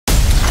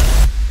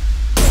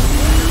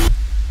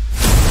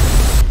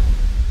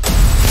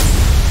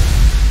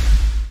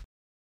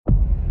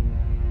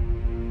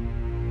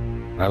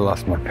I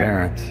lost my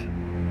parents.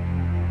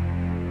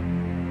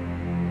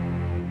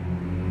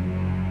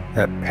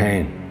 That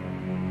pain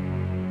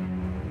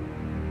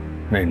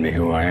made me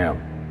who I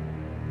am.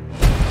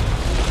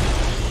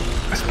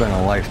 I spent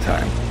a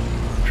lifetime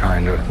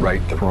trying to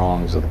right the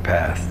wrongs of the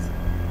past.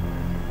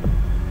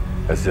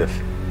 As if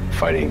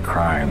fighting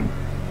crime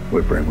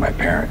would bring my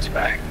parents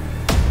back.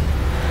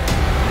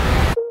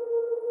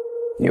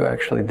 You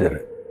actually did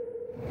it.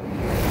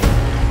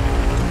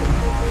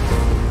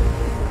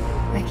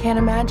 I can't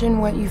imagine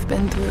what you've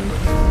been through.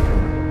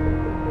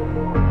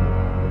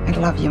 I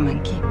love you,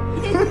 Monkey.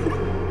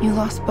 You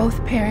lost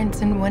both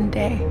parents in one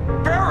day.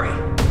 Barry!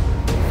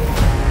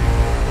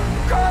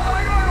 Call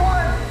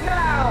 911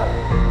 now!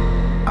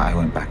 I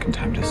went back in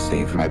time to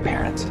save my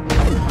parents.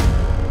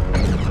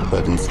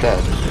 But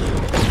instead,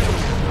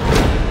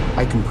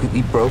 I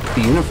completely broke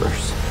the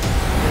universe.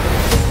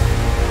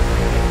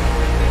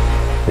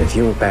 If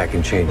you went back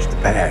and changed the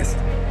past,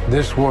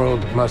 This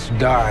world must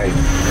die.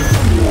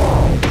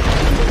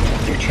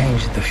 you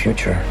changed the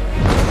future.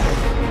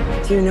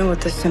 Do you know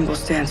what this symbol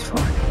stands for?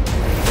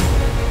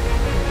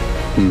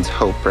 Means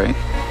hope, right?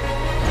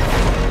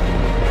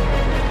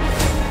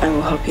 I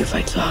will help you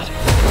fight Zod.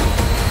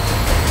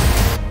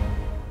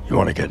 You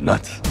want to get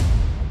nuts?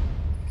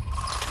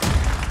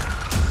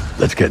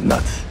 Let's get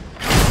nuts.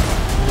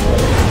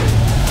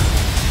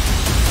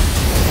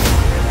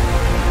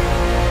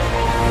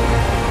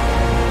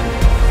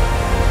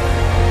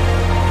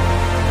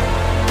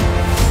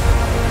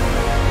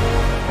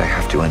 I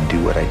have to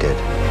undo what I did.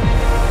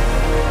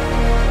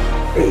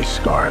 These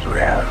scars we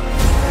have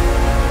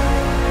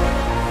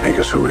make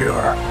us who we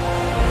are.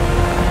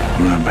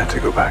 I'm not meant to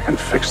go back and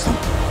fix them.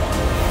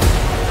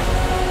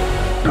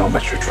 Don't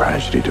let your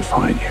tragedy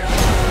define you.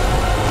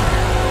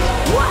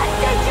 What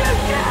did you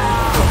do?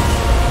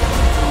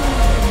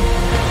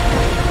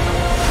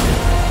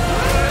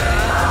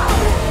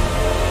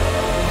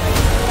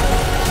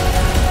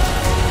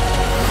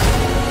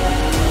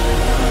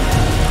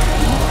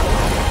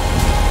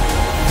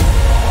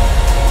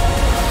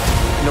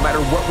 No matter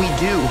what we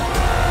do,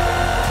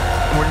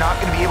 we're not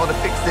going to be able to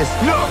fix this.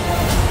 No!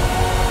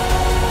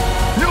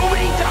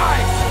 Nobody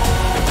dies!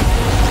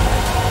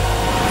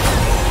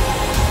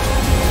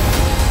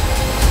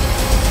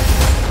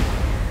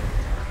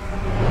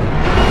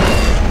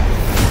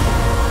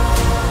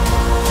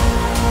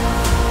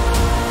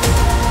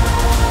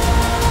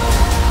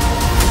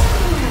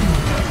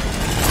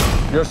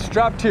 You're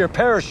strapped to your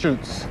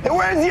parachutes.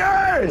 Where's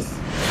yours?